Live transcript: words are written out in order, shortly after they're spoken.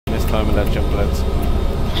time in that jump, lads?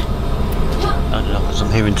 I don't know, because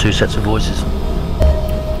I'm hearing two sets of voices.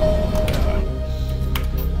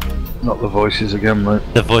 Not the voices again, mate.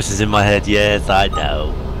 The voices in my head, yes, I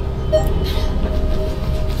know.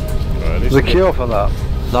 Right, There's a cure for that.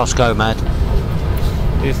 Last go, Mad.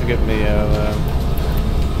 He used to give me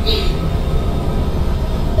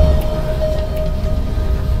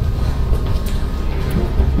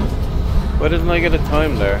why didn't I get a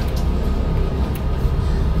time there?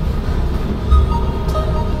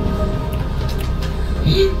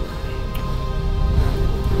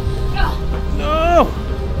 No!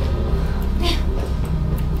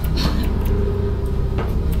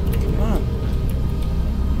 Come on.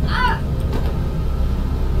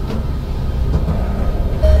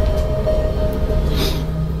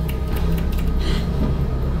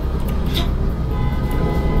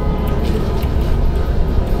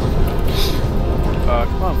 Oh,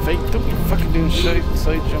 come on, fake. Don't be fucking doing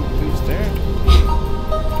side jump boost there.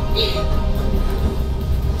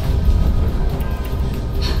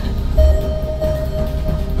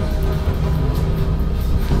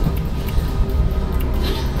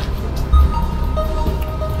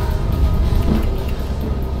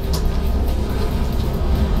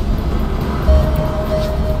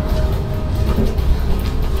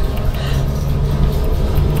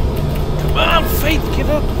 Come on, Faith, get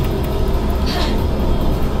up!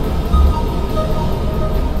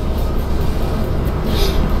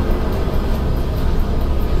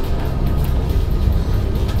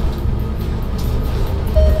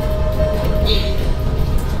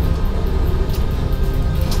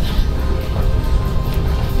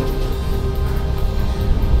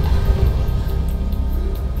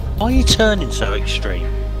 Why are you turning so extreme?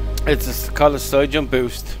 It's called a side jump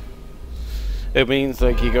boost. It means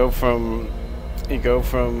like you go from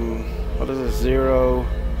what is it,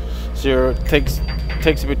 zero takes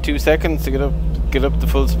about 2 seconds to get up to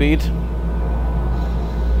full speed.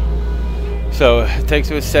 So it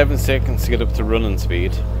takes about 7 seconds to get up to running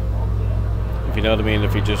speed. If you know what I mean,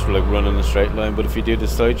 if you just like run in a straight line. But if you do the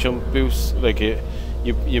side jump boost, like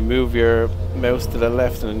you move your mouse to the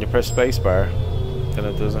left and then you press spacebar, then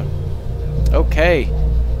it does it. Okay,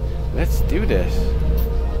 let's do this.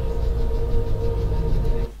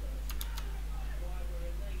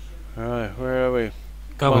 Alright, where are we?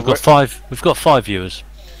 Oh, we've got five. We've got 5 viewers.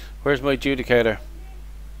 Where's my adjudicator?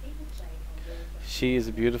 She is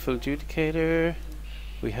a beautiful adjudicator.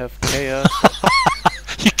 We have chaos.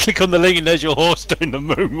 You click on the link and there's your horse doing the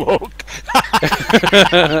moonwalk.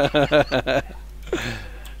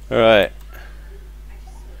 Alright.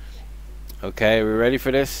 Okay, we're ready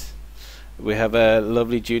for this. We have a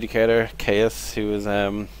lovely adjudicator, Chaos, who is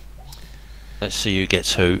Let's see who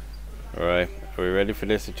gets who. Alright, are we ready for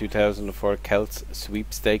this? The 2004 Celts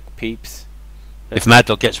Sweepstake peeps. If Mad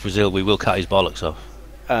Dog gets Brazil, we will cut his bollocks off.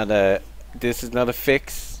 And this is not a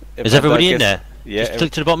fix. If Is Mad everybody Dog in there? Yeah. Just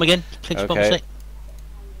click to the bottom again. Click to the bottom. Okay.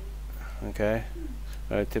 Okay.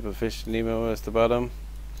 Alright, tip of fish Nemo is the bottom.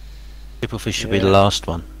 Triple fish should be the last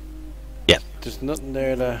one. Yep. There's nothing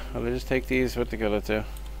there to... I'll just take these, what they call it too.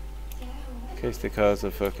 In case they cause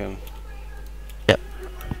a fucking... Yep.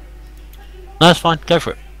 No, that's fine. Go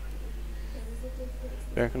for it.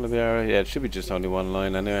 Back into the arrow. Yeah, it should be just only one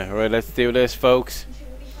line anyway. Alright, let's do this, folks.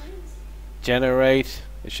 Generate.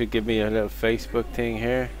 It should give me a little Facebook thing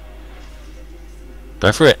here.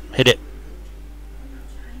 Go for it. Hit it.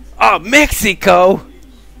 Oh, Mexico! You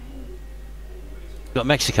got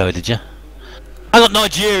Mexico, did you? I got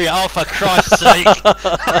Nigeria. Oh, for Christ's sake!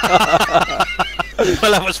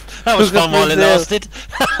 Well, that was fun while it lasted.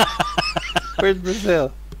 Where's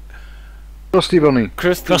Brazil? Rusty Bunny.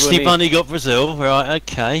 Krusty Bunny got Brazil. Right.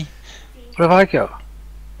 Okay. Where have I got?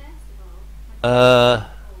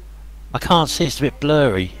 I can't see. It's a bit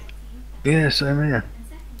blurry. Yeah, same here.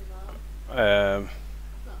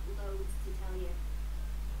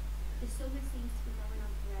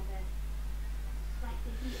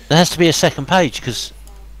 There has to be a second page because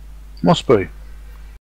Must be.